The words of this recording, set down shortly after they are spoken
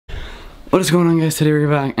What is going on, guys? Today we're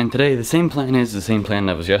back, and today the same plan is the same plan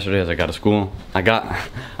that was yesterday as I got to school. I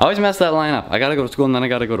always mess that line up. I gotta go to school and then I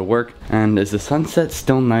gotta go to work. And is the sunset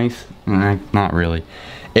still nice? Not really.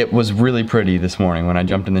 It was really pretty this morning when I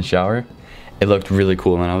jumped in the shower. It looked really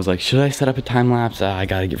cool and I was like, should I set up a time lapse? I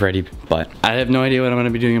gotta get ready, but I have no idea what I'm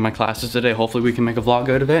gonna be doing in my classes today. Hopefully we can make a vlog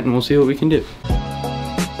out of it and we'll see what we can do.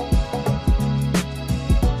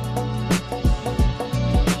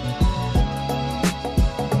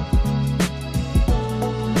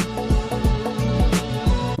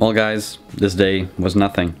 Well guys, this day was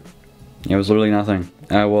nothing. It was literally nothing.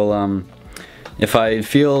 I will, if I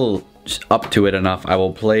feel up to it enough, I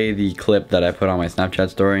will play the clip that I put on my Snapchat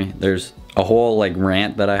story. There's a whole like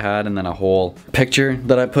rant that I had and then a whole picture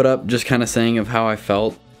that I put up just kind of saying of how I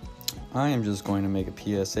felt. I am just going to make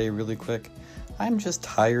a PSA really quick. I'm just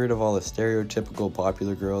tired of all the stereotypical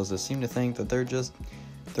popular girls that seem to think that they're just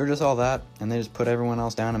all that, and they just put everyone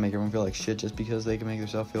else down and make everyone feel like shit just because they can make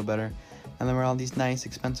themselves feel better. And then wear all these nice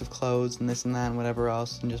expensive clothes and this and that and whatever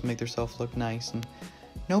else and just make themselves look nice. And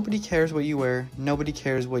nobody cares what you wear. Nobody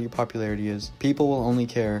cares what your popularity is. People will only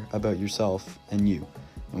care about yourself and you.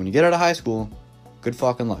 And when you get out of high school, good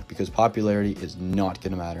fucking luck, because popularity is not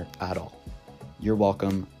gonna matter at all. You're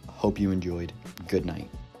welcome. Hope you enjoyed. Good night.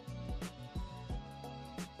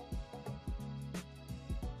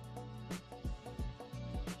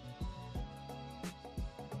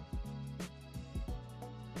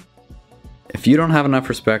 If you don't have enough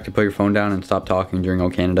respect to put your phone down and stop talking during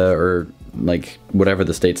O Canada, or like whatever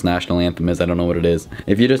the state's national anthem is, I don't know what it is.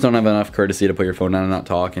 If you just don't have enough courtesy to put your phone down and not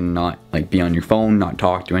talk and not like be on your phone, not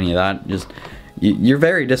talk, do any of that, just you're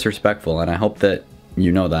very disrespectful, and I hope that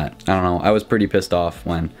you know that. I don't know, I was pretty pissed off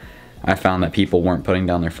when I found that people weren't putting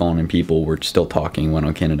down their phone and people were still talking when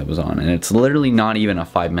O Canada was on, and it's literally not even a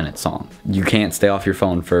 5-minute song. You can't stay off your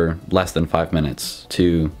phone for less than 5 minutes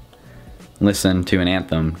to listen to an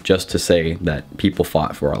anthem just to say that people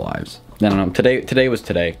fought for our lives. I don't know, today was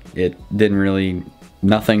today. It didn't really,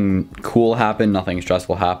 nothing cool happened, nothing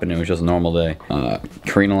stressful happened, it was just a normal day.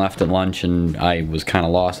 Karina left at lunch and I was kind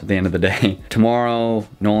of lost at the end of the day. Tomorrow,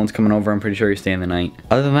 Nolan's coming over, I'm pretty sure he's staying the night.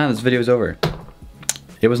 Other than that, this video's over.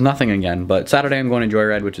 It was nothing again, but Saturday I'm going to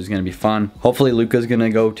Joyride, which is going to be fun. Hopefully Luca's going to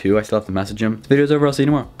go too, I still have to message him. This video's over, I'll see you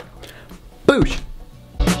tomorrow. Boosh!